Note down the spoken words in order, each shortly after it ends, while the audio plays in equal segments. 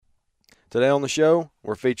Today on the show,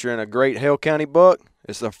 we're featuring a great Hale County buck.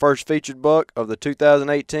 It's the first featured buck of the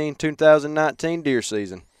 2018-2019 deer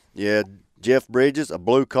season. Yeah, Jeff Bridges, a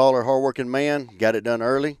blue-collar, hard-working man, got it done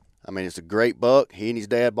early. I mean, it's a great buck. He and his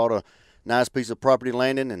dad bought a nice piece of property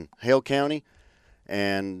landing in Hale County,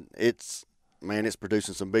 and it's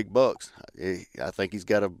producing some big bucks. I think he's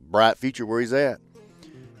got a bright future where he's at.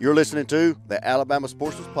 You're listening to the Alabama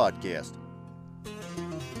Sportsman's Podcast.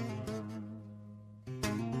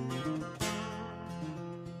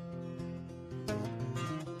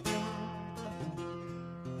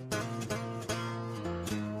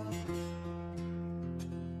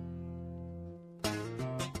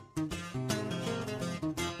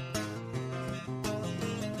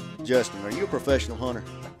 Justin, are you a professional hunter?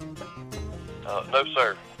 No,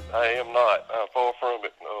 sir. I am not. I'm far from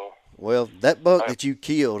it. Well, that buck that you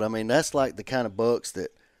killed, I mean, that's like the kind of bucks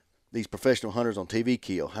that these professional hunters on TV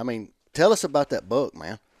kill. I mean, tell us about that buck,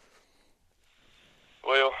 man.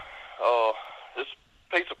 Well, this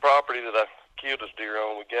piece of property that I killed this deer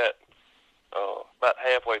on, we got about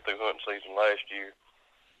halfway through hunting season last year.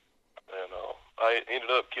 And I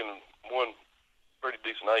ended up killing one pretty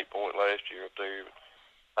decent 8-point last year up there.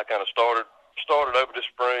 I kind of started over this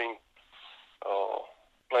spring,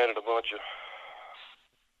 planted a bunch of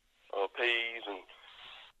peas and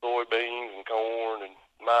soybeans and corn and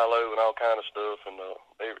milo and all kind of stuff, and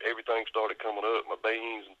everything started coming up. My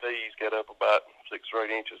beans and peas got up about 6 or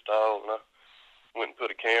 8 inches tall, and I went and put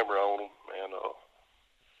a camera on them, and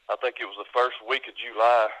I think it was the first week of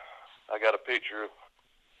July, I got a picture of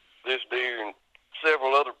this deer and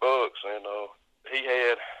several other bucks, and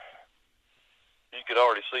you could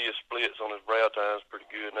already see his splits on his brow tines pretty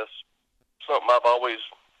good, and that's something I've always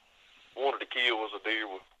wanted to kill, was a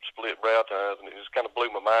deer with split brow tines, and it just kind of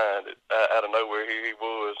blew my mind that out of nowhere here he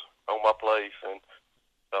was on my place, and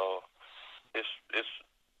it's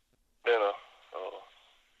been a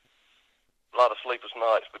lot of sleepless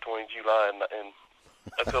nights between July and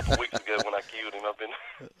a couple weeks ago when I killed him. I've been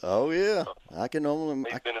oh yeah, he's been in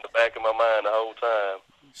the back of my mind the whole time.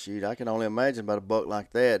 Shoot, I can only imagine about a buck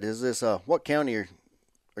like that. Is this what county are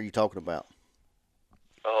you talking about?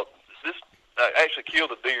 I actually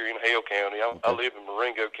killed a deer in Hale County. I live in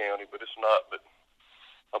Marengo County, but it's not but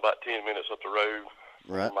about 10 minutes up the road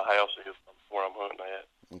right. Where my house is, where I'm hunting at.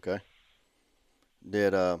 Okay.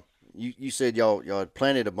 Did you said y'all had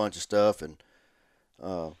planted a bunch of stuff, and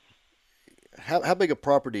how big a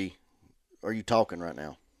property are you talking right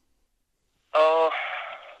now?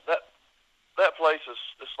 That place is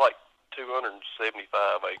like 275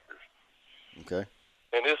 acres. Okay.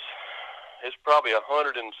 And it's probably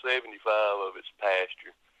 175 of it's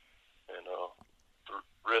pasture, and the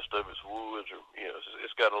rest of it's woods, or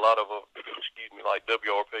it's got a lot of like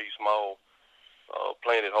WRP small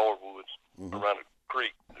planted hardwoods around a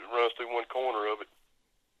creek that runs through one corner of it.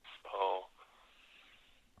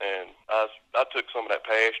 And I took some of that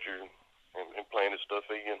pasture and planted stuff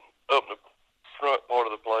in up in the front part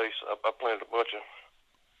of the place. I planted a bunch of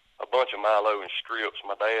milo and strips.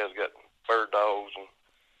 My dad's got bird dogs, and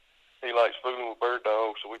he likes fooling with bird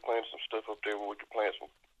dogs, so we planted some stuff up there where we could plant some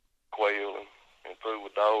quail and fool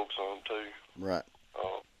with dogs on too. Right.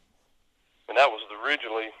 And that was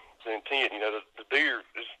originally the intent. The deer,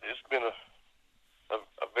 it's been a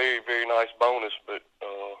very, very nice bonus, but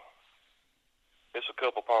it's a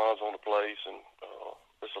couple ponds on the place, and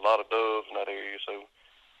there's a lot of doves in that area. So,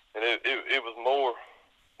 and it was more,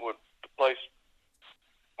 what the place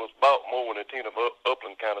was bought more with intent of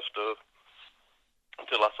upland kind of stuff,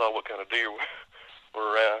 until I saw what kind of deer were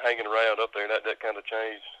hanging around up there, and that kind of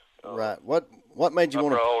changed. Right. What made you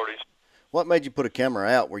want priorities. What made you put a camera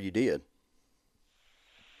out where you did?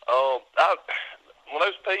 When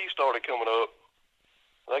those peas started coming up,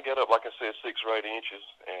 they got up, like I said, 6 or 8 inches,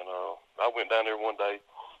 and I went down there one day,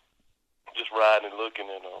 just riding and looking,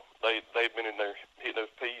 and they'd been in there hitting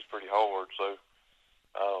those peas pretty hard. So,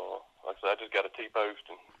 like I said, I just got a T-post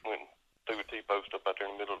and went and threw a T-post up out there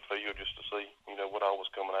in the middle of the field just to see, what all was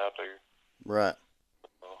coming out there. Right.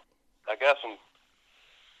 I got some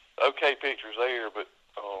okay pictures there, but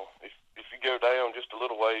if you go down just a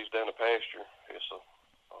little ways down the pasture, it's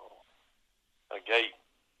a gate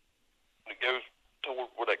that goes toward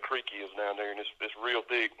where that creek is down there, and it's real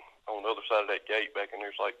thick on the other side of that gate. Back in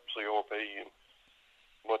there's like CRP and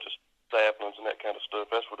a bunch of saplings and that kind of stuff.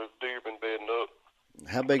 That's where the deer been bedding up.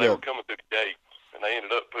 How big? They were coming through the gate, and they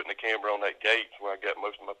ended up putting a camera on that gate where I got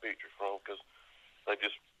most of my pictures from, because they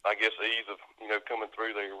just, I guess, ease of coming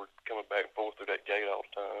through there. We're coming back and forth through that gate all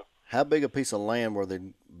the time. How big a piece of land were they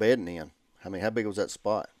bedding in? I mean, how big was that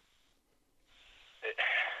spot?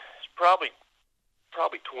 It's probably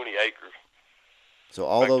 20 acres. So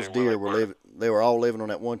all back those there where deer they were were. living. They were all living on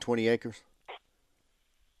that 120 acres.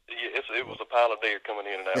 Yeah, it was a pile of deer coming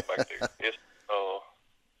in and out back there.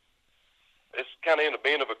 It's kind of in the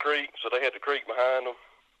bend of a creek, so they had the creek behind them,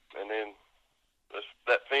 and then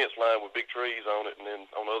that fence line with big trees on it, and then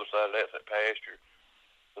on the other side of that's that pasture.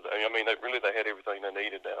 So I mean, they had everything they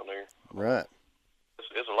needed down there. Right.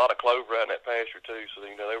 It's a lot of clover out in that pasture too. So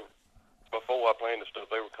before I planted stuff,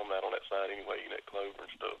 they were coming out on that side anyway, eating that clover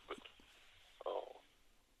and stuff. But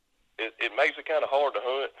it makes it kind of hard to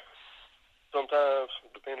hunt sometimes,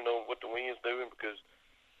 depending on what the wind's doing, because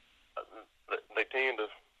they tend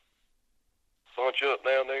to bunch up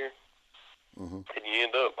down there. Mm-hmm. And you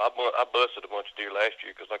end up, I busted a bunch of deer last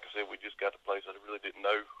year because, like I said, we just got to a place that I really didn't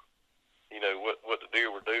know, what the deer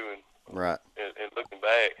were doing. Right. And looking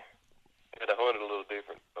back, had I hunted a little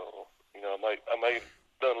different. I may have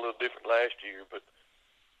done a little different last year, but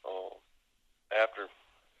after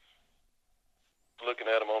looking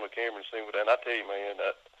at them on the camera and seeing what, and I tell you, man,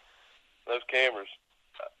 those cameras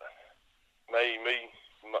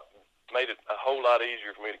made it a whole lot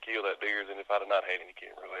easier for me to kill that deer than if I'd have not had any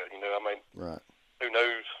cameras out. Right. Who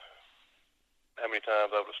knows how many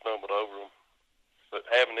times I would have stumbled over them. But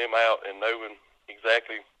having them out and knowing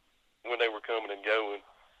exactly when they were coming and going.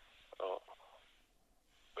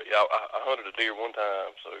 But yeah, I hunted a deer one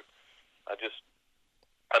time, so I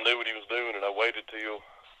knew what he was doing, and I waited till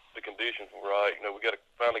the conditions were right. We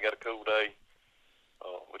finally got a cool day,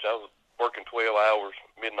 which I was working 12 hours,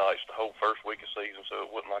 midnights, the whole first week of season, so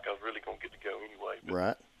it wasn't like I was really going to get to go anyway. But,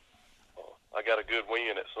 right. I got a good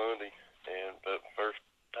win that Sunday, and the first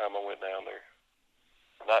time I went down there.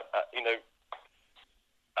 And I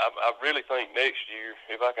really think next year,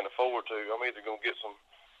 if I can afford to, I'm either going to get some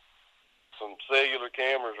cellular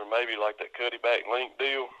cameras or maybe like that Cuddy Back Link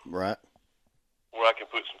deal. Right. Where I can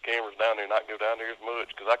put some cameras down there and not go down there as much,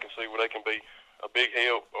 because I can see where they can be a big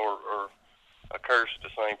help or a curse at the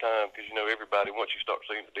same time, because everybody, once you start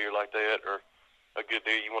seeing a deer like that or a good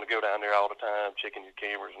deer, you want to go down there all the time checking your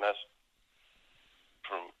cameras, and that's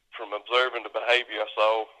from observing the behavior I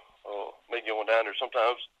saw, me going down there.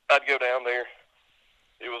 Sometimes I'd go down there,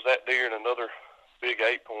 it was that deer and another big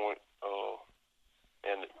 8-point,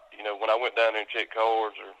 and when I went down there and checked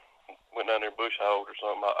cards or went down there and bush hauled or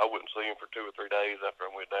something, I wouldn't see him for 2 or 3 days after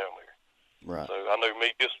I went down there. Right. So I knew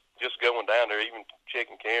me just going down there, even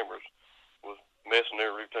checking cameras, was messing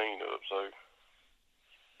their routine up. So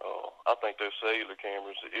I think those cellular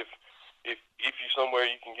cameras, if you're somewhere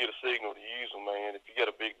you can get a signal to use them, man, if you got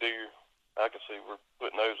a big deer, I can see where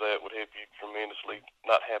putting those out would help you tremendously,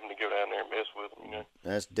 not having to go down there and mess with them.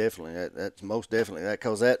 That's definitely that's most definitely that,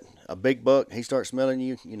 because a big buck, he starts smelling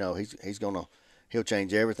you, he'll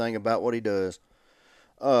change everything about what he does.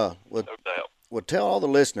 No doubt. Well, tell all the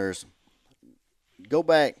listeners, go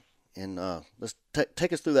back and let's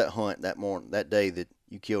take us through that hunt that morning, that day that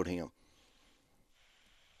you killed him.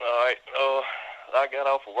 All right. I got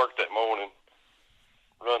off of work that morning,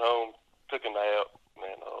 run home, took a nap,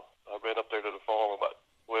 and I ran up there to the farm about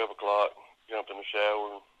 12 o'clock, jumped in the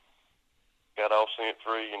shower, got all scent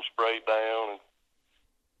free and sprayed down, and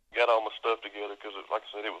got all my stuff together because, like I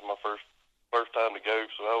said, it was my first time to go,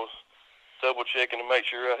 so I was double checking to make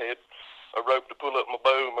sure I had a rope to pull up my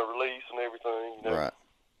bow and my release and everything. Right.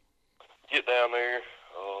 Get down there,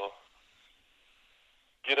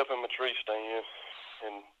 get up in my tree stand,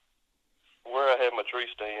 and where I had my tree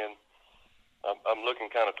stand, I'm looking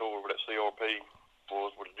kind of toward where that CRP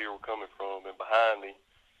was, where the deer were coming from, and behind me,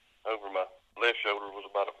 over my left shoulder, was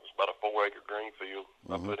about a 4-acre green field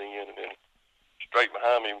I put in, and then straight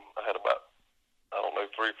behind me, I had about 3 or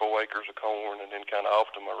 4 acres of corn, and then kind of off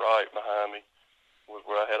to my right behind me was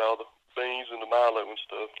where I had all the beans and the milo and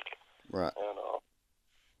stuff. Right.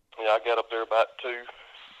 And I got up there about 2:15,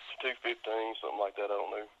 something like that. I don't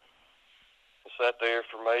know. I sat there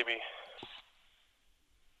for maybe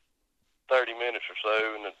 30 minutes or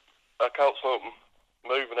so, and then I caught something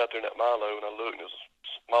moving out there in that milo, and I looked, and it was a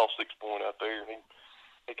small 6-point out there, and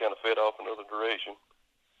he kind of fed off another direction.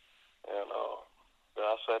 And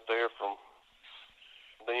I sat there from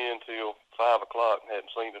then till 5 o'clock and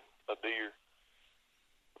hadn't seen a deer.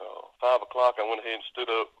 5 o'clock, I went ahead and stood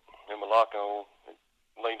up in my lock on and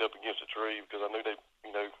leaned up against a tree because I knew the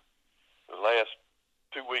last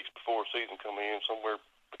 2 weeks before season come in, somewhere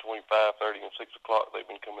between 5:30 and 6 o'clock, they've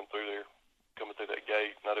been coming through that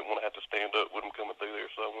gate, and I didn't want to have to stand up with them coming through there,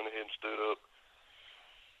 so I went ahead and stood up.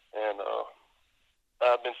 And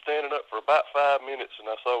I'd been standing up for about 5 minutes, and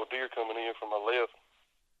I saw a deer coming in from my left,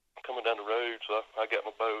 coming down the road, so I got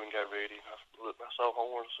my bow and got ready. I saw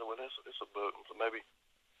horns, so well, it's a buck. So maybe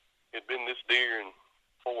it'd been this deer and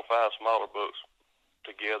 4 or 5 smaller bucks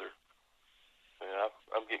together. And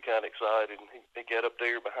I'm getting kind of excited. And he got up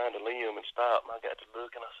there behind a limb and stopped. And I got to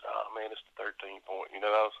look, and I said, "Oh man, it's the 13 point." You know,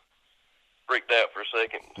 I was freaked out for a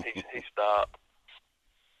second. He stopped,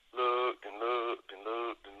 looked and looked and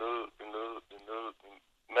looked and looked and looked and looked, and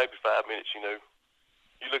maybe 5 minutes. You know,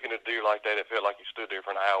 you looking at a deer like that, it felt like he stood there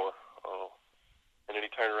for an hour. And then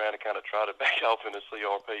he turned around and kind of trotted back off in the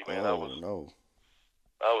CRP. Man, I was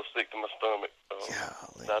sick to my stomach.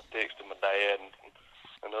 I texted my dad and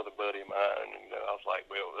another buddy of mine, and I was like,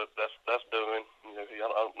 "Well, that's done." I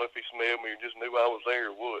don't know if he smelled me or just knew I was there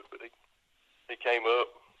or what, but he came up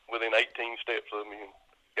within 18 steps of me and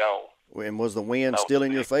gone. And was the wind still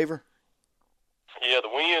in your favor? Yeah,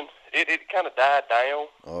 the wind it kind of died down.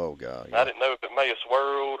 Oh God! Yeah. I didn't know if it may have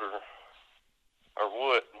swirled or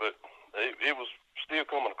what, but it was still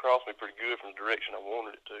coming across me pretty good from the direction I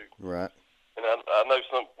wanted it to. Right. And I know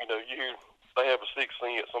some, you hear they have a sixth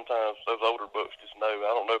sense. Sometimes those older bucks just know.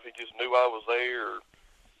 I don't know if he just knew I was there or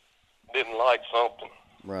didn't like something.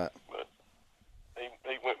 Right. But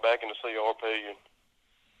he went back in the CRP, and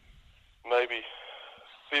maybe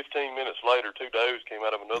 15 minutes later, 2 does came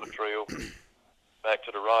out of another trail back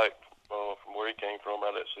to the right from where he came from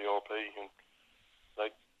out of that CRP, and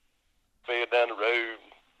they fed down the road,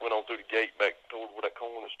 went on through the gate back toward where that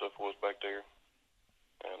corn and stuff was back there.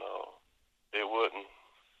 And it wasn't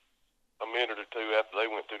a minute or two after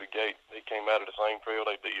they went through the gate, he came out of the same trail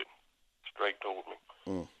they did, straight toward me.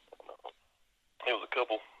 And, it was a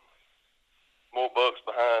couple more bucks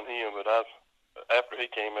behind him, but after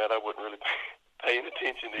he came out, I wasn't really paying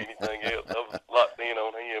attention to anything else. I was locked in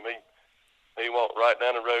on him. He walked right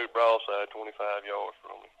down the road, broadside, 25 yards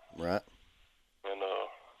from me. Right. And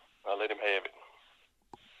I let him have it.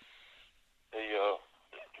 He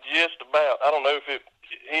just about, I don't know if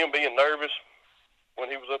him being nervous when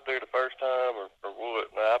he was up there the first time or what.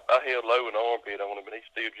 Now, I held low in the armpit on him, but he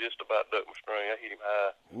still just about ducked my string. I hit him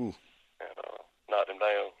high. Ooh. And knocked him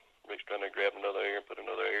down. Reached down there, grabbed another air, and put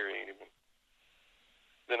another air in him. And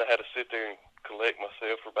then I had to sit there and collect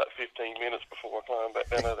myself for about 15 minutes before I climbed back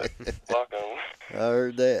down out of that block on. I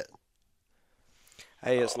heard that.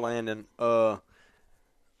 Hey, it's Landon.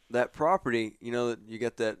 That property, that you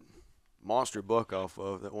got that monster buck off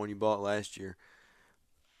of, that one you bought last year.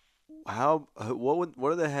 What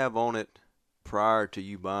do they have on it prior to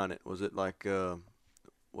you buying it? Was it like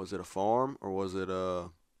was it a farm, or was it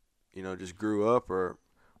just grew up? Or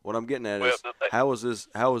what I'm getting at is how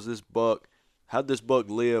did this buck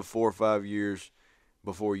live 4 or 5 years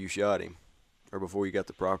before you shot him, or before you got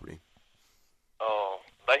the property?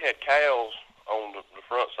 They had cows on the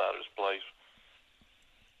front side of this place.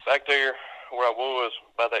 Back there where I was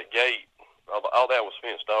by that gate, all that was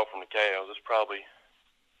fenced off from the cows. It's probably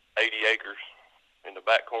 80 acres in the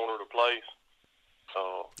back corner of the place.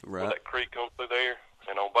 Where that creek comes through there,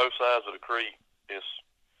 and on both sides of the creek, it's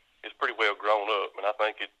pretty well grown up, and I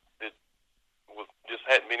think it just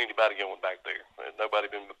hadn't been anybody going back there. Nobody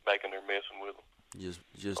been back in there messing with them.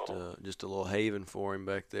 Just a little haven for him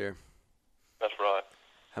back there. That's right.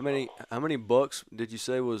 How many bucks did you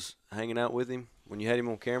say was hanging out with him when you had him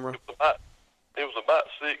on camera? It was about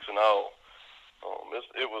 6 in all.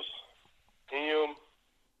 It was him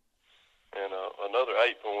and another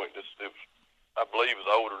 8-point. I believe was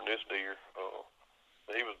older than this deer.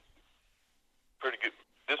 He was pretty good.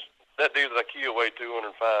 That deer that I killed weighed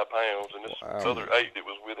 205 pounds, and this other 8 that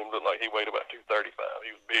was with him looked like he weighed about 235.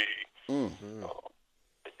 He was big. Mm-hmm.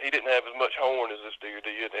 He didn't have as much horn as this deer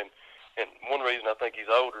did, and one reason I think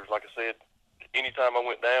he's older is, like I said, anytime I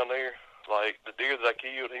went down there, like the deer that I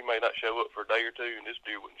killed, he may not show up for a day or two, and this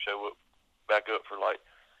deer wouldn't show up back up for like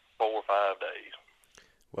 4 or 5 days.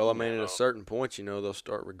 Well, I mean, at a certain point, they'll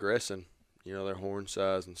start regressing, their horn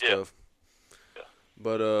size and stuff. Yeah.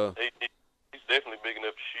 But he's definitely big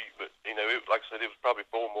enough to shoot, but like I said, it was probably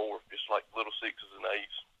 4 more, just like little 6s and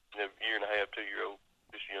 8s, year and a half, 2-year-old,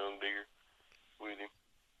 just young deer with him.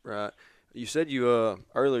 Right. You said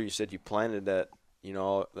earlier you said you planted that,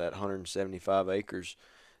 that 175 acres.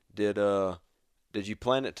 Did you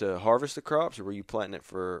plant it to harvest the crops, or were you planting it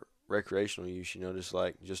for recreational use,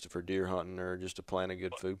 just for deer hunting, or just to plant a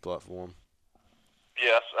good food plot for them?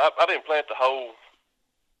 Yes, I didn't plant the whole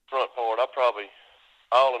front part.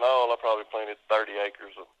 All in all, I probably planted 30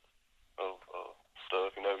 acres of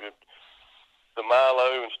stuff. The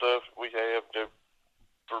milo and stuff we have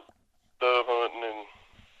for dove hunting, and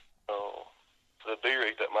the deer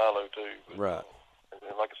eat that milo too. But, right.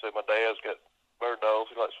 And like I said, my dad's got bird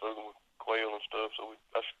dogs. He likes food with quail and stuff, so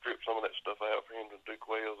I stripped some of that stuff out for him to do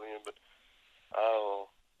quails in. But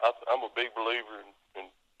I'm a big believer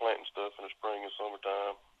in planting stuff in the spring and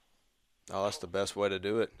summertime. Oh, that's the best way to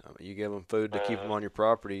do it. I mean, you give them food to keep them on your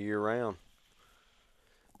property year round.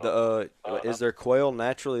 Is there quail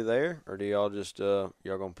naturally there, or do y'all just y'all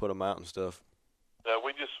gonna put them out and stuff?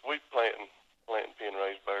 We planting pen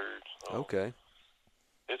raised birds. Okay.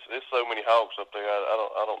 It's so many hogs up there.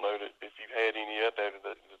 I don't know that if you've had any up there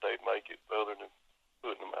that they'd make it other than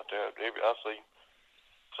putting them out there. I see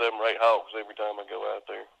 7 or 8 hogs every time I go out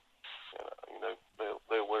there. And,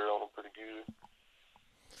 they'll wear on them pretty good.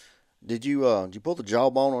 Did you pull the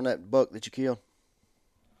jawbone on that buck that you killed?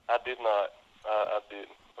 I did not. I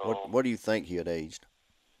didn't. What do you think he had aged?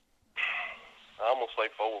 I'm gonna say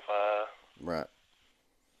 4 or 5. Right.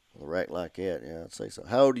 With a rack like that, yeah, I'd say so.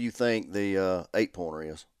 How old do you think the 8-pointer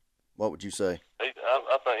is? What would you say? I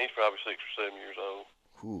think he's probably 6 or 7 years old.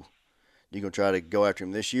 Whew. You gonna try to go after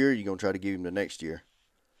him this year? Or you gonna try to give him the next year?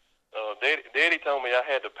 Daddy told me I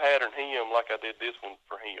had to pattern him like I did this one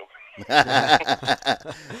for him.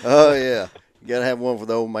 Oh yeah, you gotta have one for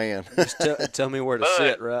the old man. Just tell me where to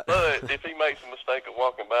sit, right? But if he makes a mistake of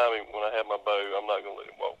walking by me when I have my bow, I'm not gonna let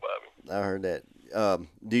him walk by me. I heard that.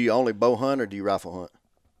 Do you only bow hunt or do you rifle hunt?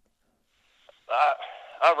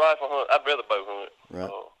 I rifle hunt. I'd rather bow hunt.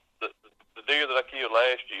 Right. The deer that I killed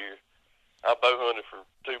last year, I bow hunted for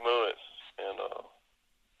 2 months, and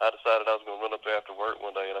I decided I was going to run up there after work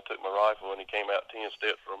one day, and I took my rifle, and he came out 10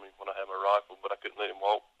 steps from me when I had my rifle, but I couldn't let him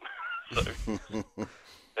walk. So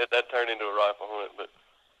that turned into a rifle hunt, but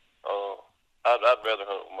I'd rather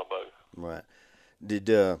hunt with my bow. Right. Did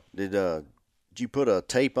you put a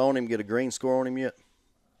tape on him, get a green score on him yet?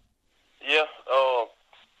 Yeah.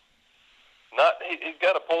 He's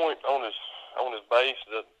got a point on his base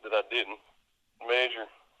that I didn't measure.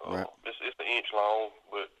 Right. It's an inch long,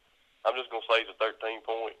 but I'm just gonna say it's a 13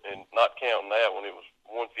 point, and not counting that one, it was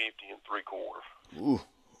 150 3/4. Ooh,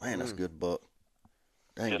 man, that's a good buck.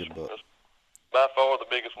 Dang good buck. That's by far the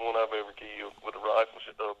biggest one I've ever killed with a rifle,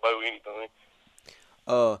 bow, anything.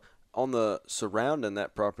 On the surrounding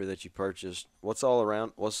that property that you purchased, what's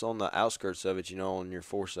on the outskirts of it? On your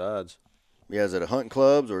 4 sides. Yeah, is it a hunting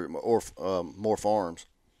clubs or more farms?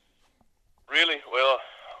 Really? Well,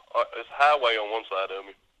 it's a highway on one side of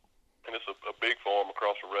me, and it's a big farm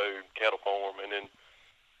across the road, cattle farm, and then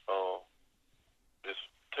there's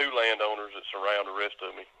 2 landowners that surround the rest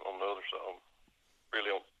of me on the other side.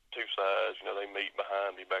 Really on 2 sides, they meet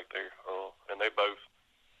behind me back there, and they both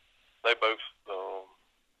they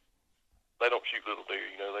don't shoot little deer.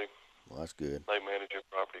 Well, that's good. They manage their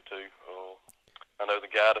property too. I know the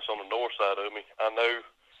guy that's on the north side of me. I know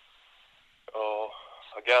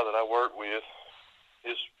a guy that I work with.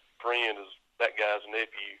 His friend is that guy's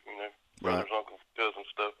nephew. Brothers, Right. uncles, cousins,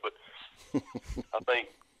 stuff. But I think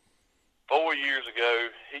 4 years ago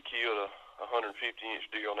he killed a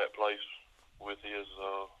 150-inch deer on that place with his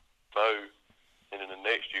bow, and then the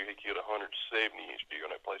next year he killed a 170-inch deer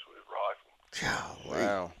on that place with his rifle.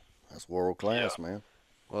 Wow, that's world class, man.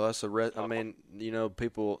 Well, that's I mean,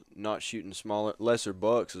 people not shooting lesser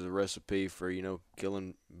bucks is a recipe for,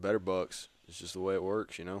 killing better bucks. It's just the way it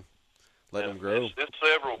works, Let them grow. It's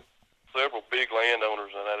several big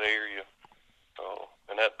landowners in that area,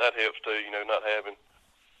 and that helps too, not having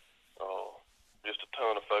just a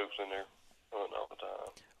ton of folks in there hunting all the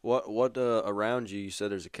time. What around you? You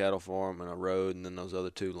said there's a cattle farm and a road, and then those other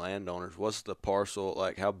 2 landowners. What's the parcel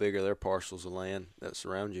like? How big are their parcels of land that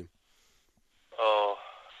surround you?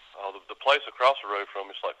 The place across the road from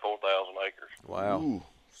me is like 4,000 acres. Wow. Ooh,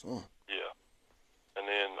 son. Yeah, and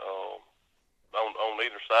then on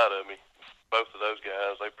either side of me, both of those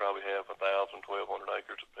guys, they probably have 1,000, 1,200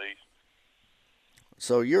 acres apiece.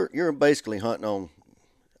 So you're basically hunting on.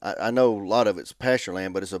 I know a lot of it's pasture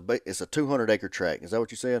land, but it's a 200-acre tract. Is that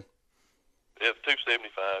what you said? It's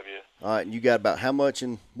 275, yeah. All right, and you got about how much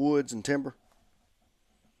in woods and timber?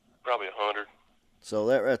 Probably 100. So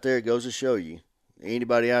that right there goes to show you,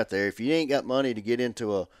 anybody out there, if you ain't got money to get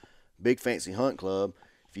into a big fancy hunt club,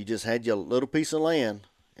 if you just had your little piece of land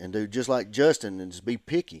and do just like Justin and just be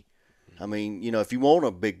picky. I mean, if you want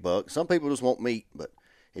a big buck, some people just want meat, but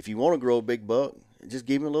if you want to grow a big buck, just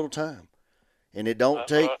give him a little time. And it don't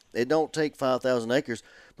take 5,000 acres,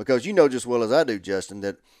 because you know just well as I do, Justin,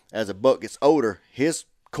 that as a buck gets older, his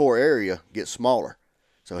core area gets smaller,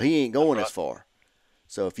 so he ain't going as far.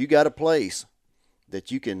 So if you got a place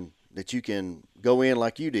that you can go in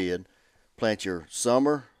like you did, plant your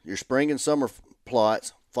spring and summer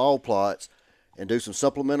plots, fall plots, and do some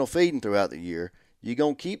supplemental feeding throughout the year, you're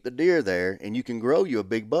gonna keep the deer there, and you can grow you a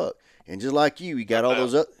big buck. And just like you got all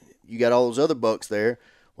those other bucks there.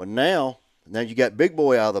 Well, now you got Big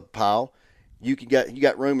Boy out of the pile. You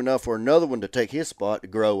got room enough for another one to take his spot to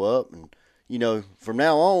grow up, and from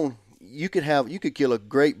now on you could kill a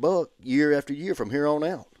great buck year after year from here on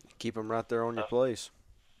out. Keep them right there on your place.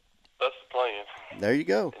 That's the plan. There you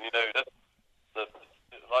go. And, you know,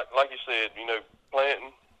 like you said, you know,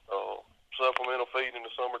 planting, supplemental feed in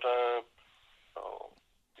the summertime.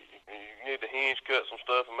 You need to hinge cut some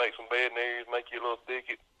stuff and make some bedding areas, make you a little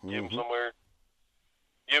thicket, give them somewhere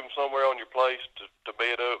on your place to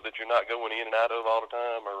bed up that you're not going in and out of all the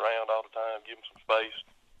time or around all the time. Give them some space,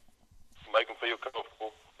 make them feel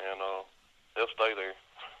comfortable, and they'll stay there.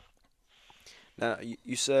 Now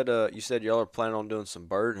you said y'all are planning on doing some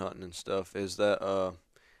bird hunting and stuff. Is that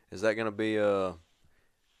gonna be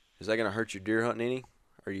is that gonna hurt your deer hunting any,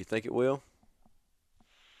 or do you think it will?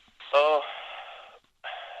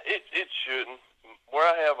 It shouldn't. Where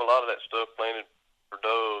I have a lot of that stuff planted for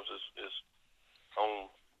doves is on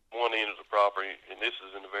one end of the property, and this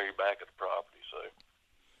is in the very back of the property, so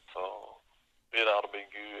it ought to be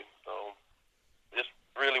good. It's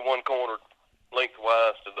really one corner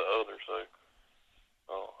lengthwise to the other, so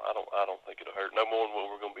I don't think it'll hurt no more than what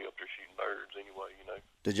we're going to be up there shooting birds anyway. You know.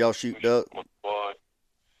 Did y'all shoot dove?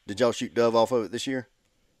 Did y'all shoot dove off of it this year?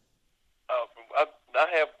 I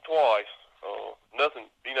have twice.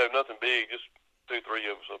 Nothing big, just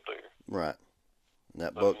 2-3 of us up there. Right. And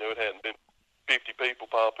that buck. You know, it hadn't been 50 people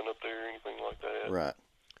popping up there or anything like that. Right.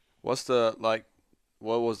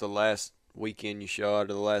 What was the last weekend you shot,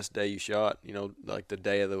 or the last day you shot? You know, like the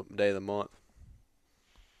day of the month.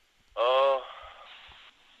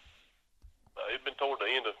 It'd been toward the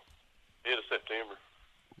end of September.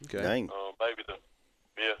 Okay. Dang. Maybe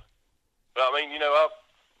yeah. But I mean, you know, I've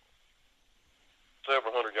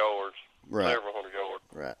several hundred yards. Right. Several hundred yards.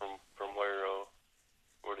 Right. From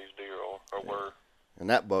where these deer are or were. And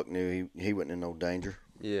that buck knew he wasn't in no danger.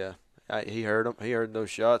 Yeah. He heard them. He heard those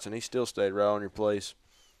shots, and he still stayed right on your place.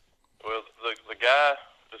 Well, the guy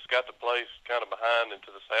that's got the place kind of behind and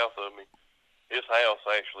to the south of me, his house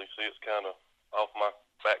actually sits kind of off my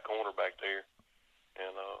back corner back there.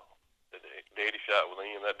 And Daddy shot with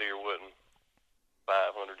him. That deer wasn't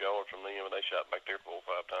 500 yards from them, and they shot back there 4 or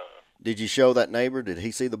 5 times. Did you show that neighbor? Did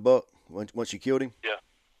he see the buck once you killed him? Yeah.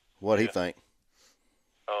 What'd he think?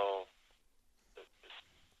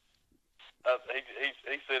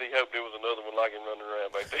 He said he hoped there was another one like him running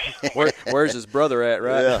around back there. Where's his brother at,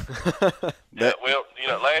 right? Yeah. Yeah, well, you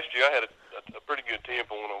know, last year I had a pretty good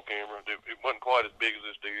 10-point on camera. It wasn't quite as big as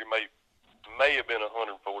this deer. It may have been a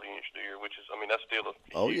 140-inch deer, which is, I mean, that's still a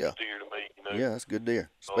huge deer to me. You know? Yeah, that's a good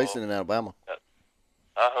deer, especially in Alabama.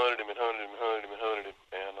 I hunted him, and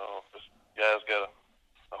this guy's got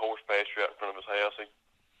a horse pasture out in front of his house.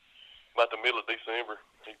 About the middle of December,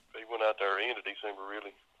 he went out there, end of December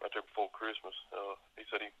really, right there before Christmas. He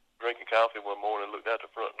said he drinking coffee one morning and looked out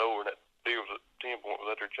the front door, and that deer was at 10-point,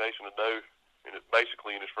 was out there chasing a doe, and it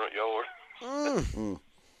basically in his front yard. And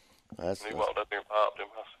he walked up there and popped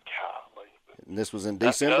him. I said, golly. And this was in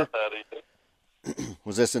December?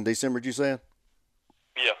 Was this in December, you said?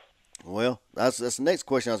 Yeah. Well, that's the next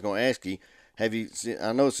question I was going to ask you. Have you?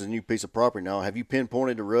 I know it's a new piece of property now. Have you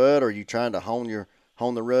pinpointed the rut, or are you trying to hone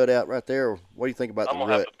the rut out right there? Or what do you think about the rut? I'm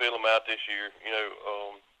gonna have to fill them out this year. You know.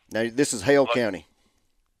 Now this is Hale County.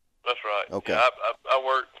 That's right. Okay. Yeah, I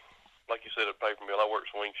work, like you said, at a paper mill. I work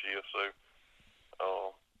swing shift, so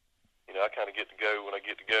you know, I kind of get to go when I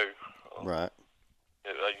get to go. Right.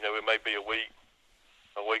 You know, it may be a week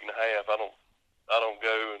and a half. I don't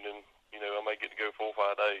go, and then you know I may get to go 4 or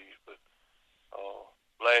 5 days. But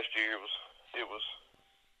last year it was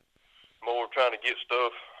more trying to get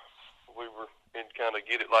stuff. We were in kind of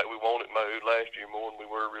get it like we wanted mode last year more than we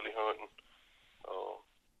were really hunting.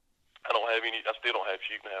 I still don't have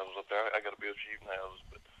shooting houses up there. I got to build shooting houses,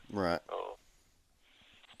 but right.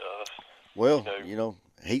 Well, you know,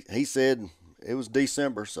 he said it was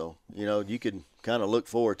December, so you know you could kind of look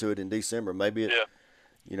forward to it in December. Maybe it,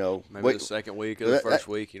 you know, maybe the second week or the first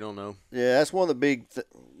week. You don't know. Yeah, that's one of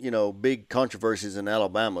the big controversies in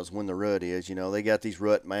Alabama is when the rut is. You know, they got these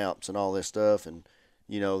rut maps and all this stuff, and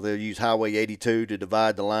you know they'll use Highway 82 to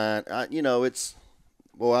divide the line. You know,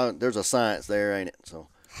 there's a science there, ain't it? So.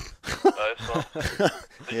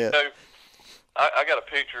 Yeah. You know, I got a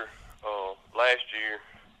picture last year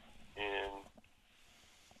in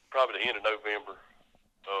probably the end of November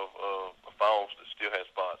of a fawns that still has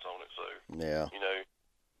spots on it. So yeah, you know,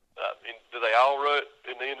 do they all rut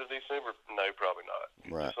in the end of December? No, probably not.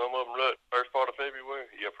 Right. Some of them rut first part of February.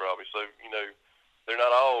 Yeah, probably. So you know, they're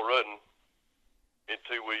not all rutting in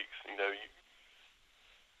 2 weeks. You know,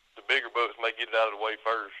 the bigger bucks may get it out of the way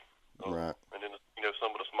first. Right. And then, you know, some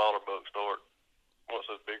of the smaller bucks start once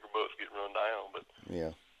those bigger bucks get run down. But, yeah,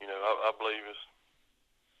 you know, I believe it's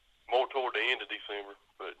more toward the end of December,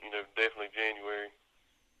 but, you know, definitely January,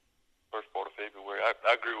 first part of February.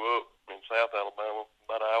 I grew up in South Alabama,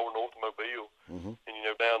 about an hour north of Mobile. mm-hmm. And, you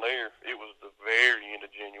know, down there, it was the very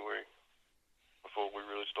January before we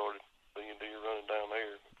really started seeing deer running down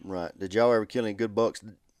there. Right. Did y'all ever kill any good bucks,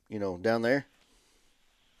 down there?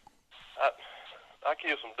 I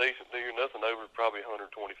killed some decent deer, nothing over probably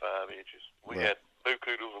 125 inches. We right. had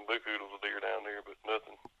bukudos of deer down there, but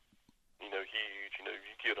nothing, huge.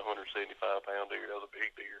 You killed a 175-pound deer, that was a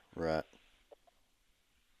big deer. Right.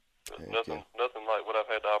 Nothing like what I've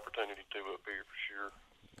had the opportunity to up here for sure.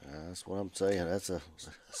 That's what I'm saying. That's a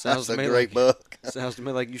like, great buck. Sounds to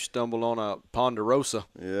me like you stumbled on a Ponderosa.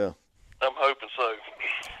 Yeah. I'm hoping so.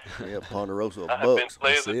 Yeah, Ponderosa I have bucks.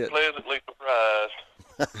 been pleasantly surprised.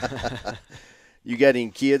 You got any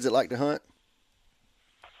kids that like to hunt?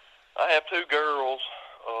 I have two girls.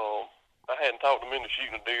 I hadn't talked them into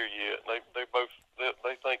shooting a deer yet. They both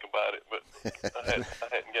think about it, but I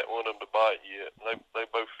hadn't got one of them to bite yet. They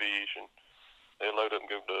both fish and they load up and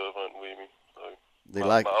go dove hunting with me. So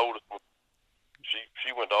my oldest one, she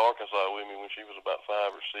went to Arkansas with me when she was about 5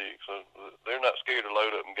 or 6. So they're not scared to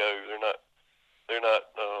load up and go. They're not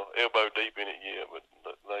elbow deep in it yet, but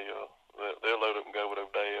they'll load up and go with their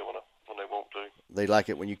dad when they want to. They like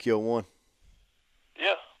it when you kill one?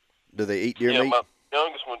 Yeah. Do they eat deer meat? My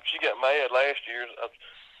youngest one, she got mad last year.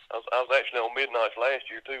 I was actually on midnights last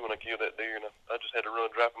year too when I killed that deer, and I just had to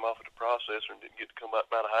drop him off at the processor and didn't get to come back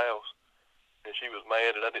by the house. And she was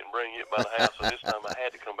mad that I didn't bring it by the house, so this time I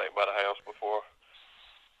had to come back by the house before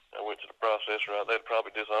I went to the processor. They'd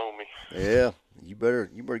probably disown me. Yeah, you better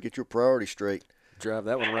get your priorities straight. Drive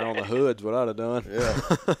that one around on the hood's what I'd have done. Yeah.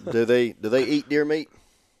 Do they eat deer meat?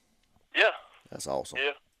 Yeah. That's awesome.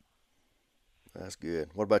 Yeah. That's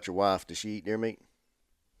good. What about your wife? Does she eat deer meat?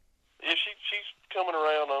 Yeah, she's coming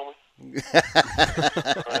around on me.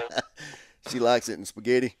 She likes it in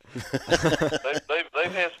spaghetti.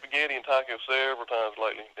 They've had spaghetti and tacos several times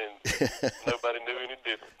lately, and nobody knew any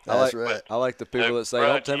different. That's right. I like the people that say,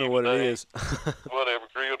 "Don't tell me what it is." Whatever,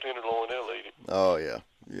 grilled tenderloin, they'll eat it. Oh yeah,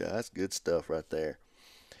 that's good stuff right there.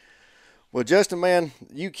 Well, Justin, man,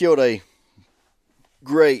 you killed a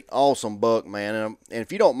great, awesome buck, man. And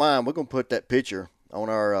if you don't mind, we're gonna put that picture on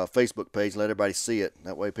our Facebook page, let everybody see it.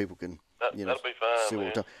 That way, people can that'll be fine, see what man.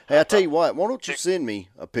 we're talking. Hey, I tell you what, why don't you send me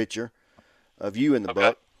a picture of you and the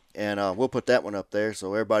buck, and we'll put that one up there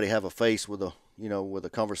so everybody have a face with a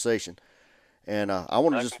conversation. And I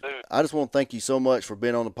just want to thank you so much for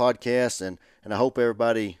being on the podcast, and I hope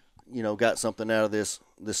everybody got something out of this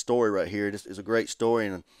story right here. This is a great story,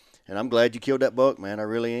 and I'm glad you killed that buck, man. I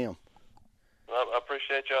really am. I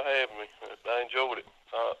appreciate y'all having me. I enjoyed it.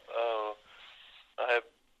 I have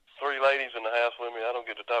 3 ladies in the house with me. I don't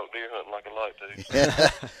get to talk deer hunting like I like to.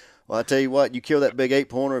 Well, I tell you what, you kill that big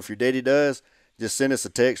 8-pointer. If your daddy does, just send us a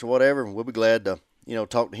text or whatever, and we'll be glad to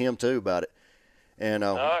talk to him too about it. And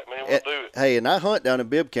all right, man, we'll do it. Hey, and I hunt down in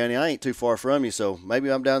Bibb County. I ain't too far from you, so maybe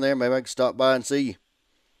I'm down there. Maybe I can stop by and see you.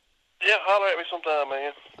 Yeah, holler at me sometime,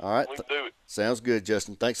 man. All right, we can do it. Sounds good,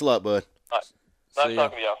 Justin. Thanks a lot, bud. All right. Nice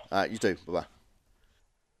talking to y'all. All right, you too. Bye-bye.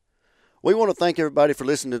 We want to thank everybody for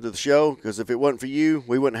listening to the show, because if it wasn't for you,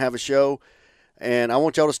 we wouldn't have a show. And I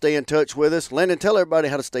want y'all to stay in touch with us. Landon, tell everybody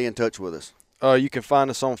how to stay in touch with us. You can find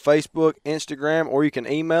us on Facebook, Instagram, or you can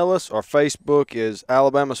email us. Our Facebook is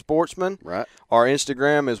Alabama Sportsman. Right. Our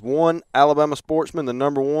Instagram is 1 Alabama Sportsman, the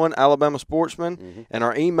number 1 Alabama Sportsman. Mm-hmm. And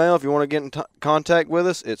our email, if you want to get in contact with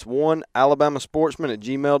us, it's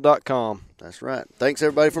 1alabamasportsman@gmail.com. That's right. Thanks,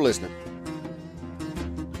 everybody, for listening.